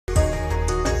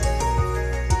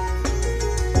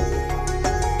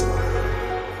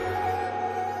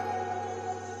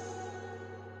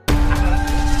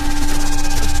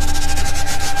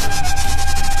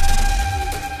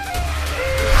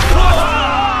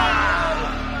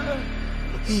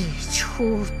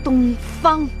出东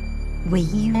方，唯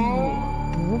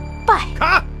我不败。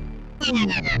看，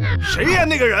谁呀？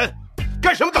那个人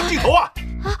干什么挡镜头啊？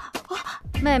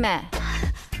妹妹，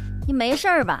你没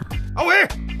事吧？阿伟，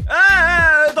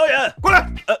导演过来。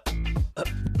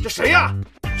这谁呀？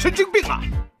神经病啊！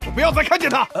我不要再看见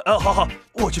他。好，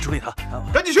我去处理他。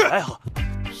赶紧去。哎，好。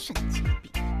神经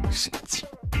病，神经。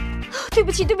对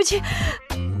不起，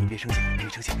你别生气，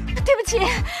对不起，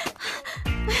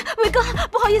伟哥，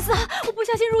不好意思啊，我不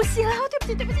小心入戏了，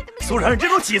对不起。苏然，这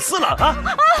都几次了啊？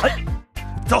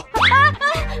走。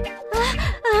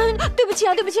对不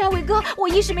起啊，伟哥，我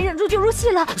一时没忍住就入戏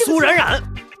了。苏冉，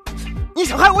你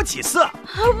想害我几次？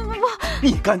不，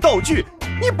你干道具，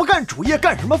你不干主业，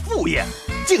干什么副业？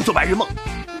净做白日梦。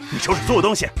你收拾所有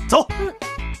东西，走。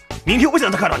明天我不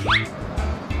想再看到你。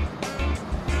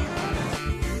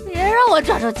别让我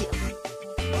抓着机会。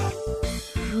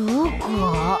如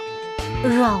果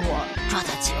让我抓到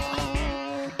机会，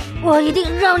我一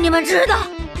定让你们知道，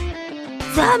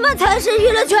怎么才是娱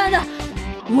乐圈的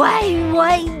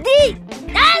YYDS。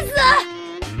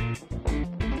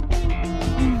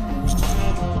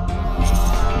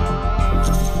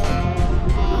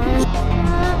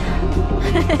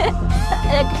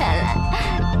看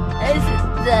来是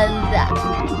真的。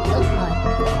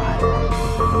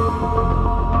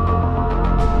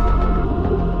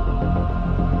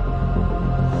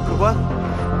客官，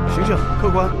醒，客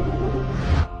官。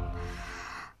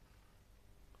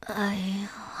哎呀，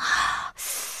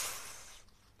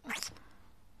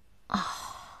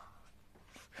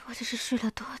我这是睡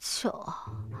了多久啊？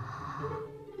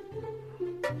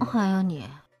还有你，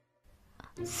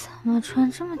怎么穿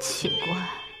这么奇怪？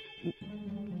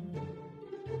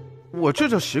我这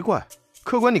叫奇怪。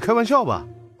客官，你开玩笑吧？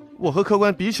我和客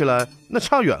官比起来，那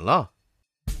差远了。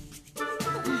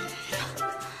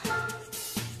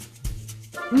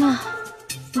那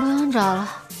不用找了。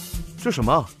这什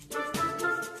么？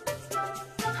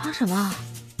装什么？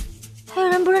还有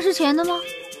人不认识钱的吗？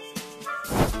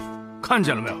看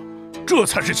见了没有？这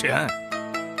才是钱。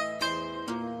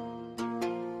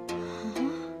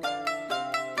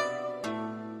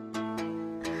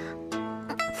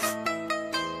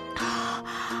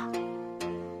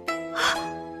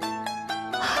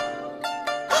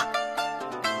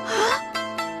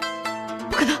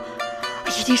不可能，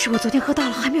一定是我昨天喝大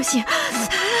了还没有醒。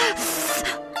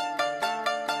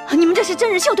你们这是真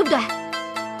人秀对不对？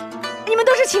你们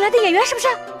都是请来的演员是不是？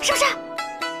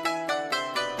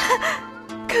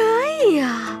可以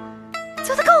呀，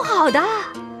做得够好的。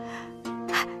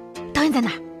导演在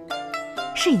哪儿？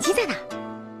摄影机在哪儿？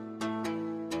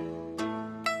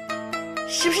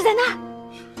是不是在那儿？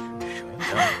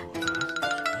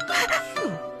有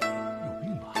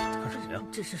病吧？看谁呀？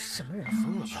这是什么人？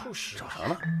疯了吧？找啥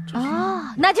呢？哦，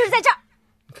那就是在这儿。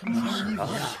看啥呀？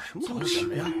什么东西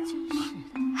呀？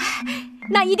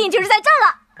那一定就是在这儿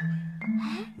了。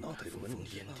脑袋疯疯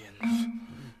癫癫。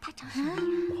他长什么样？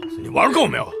你玩够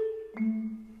没有？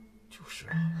就是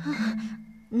啊。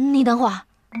你等会儿，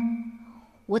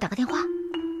我打个电话。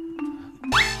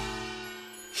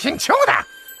姓邱的，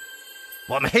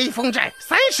我们黑风寨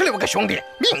36个兄弟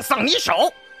命丧你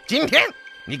手，今天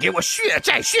你给我血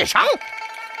债血偿。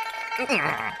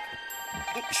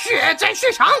血债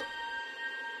血偿。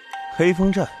黑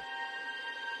风寨，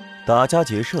打家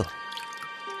劫舍，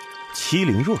欺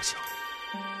凌弱小，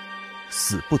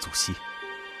死不足惜。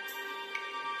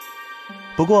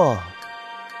不过，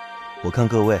我看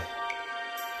各位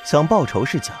想报仇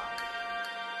是假，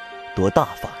夺大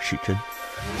法是真。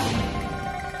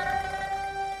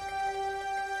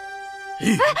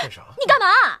咦，干啥？你干嘛？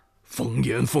风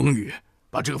言风语，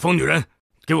把这个疯女人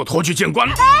给我拖去见官。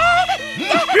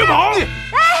别跑！你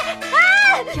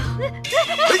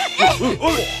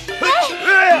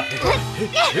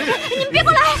们别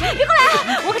过来！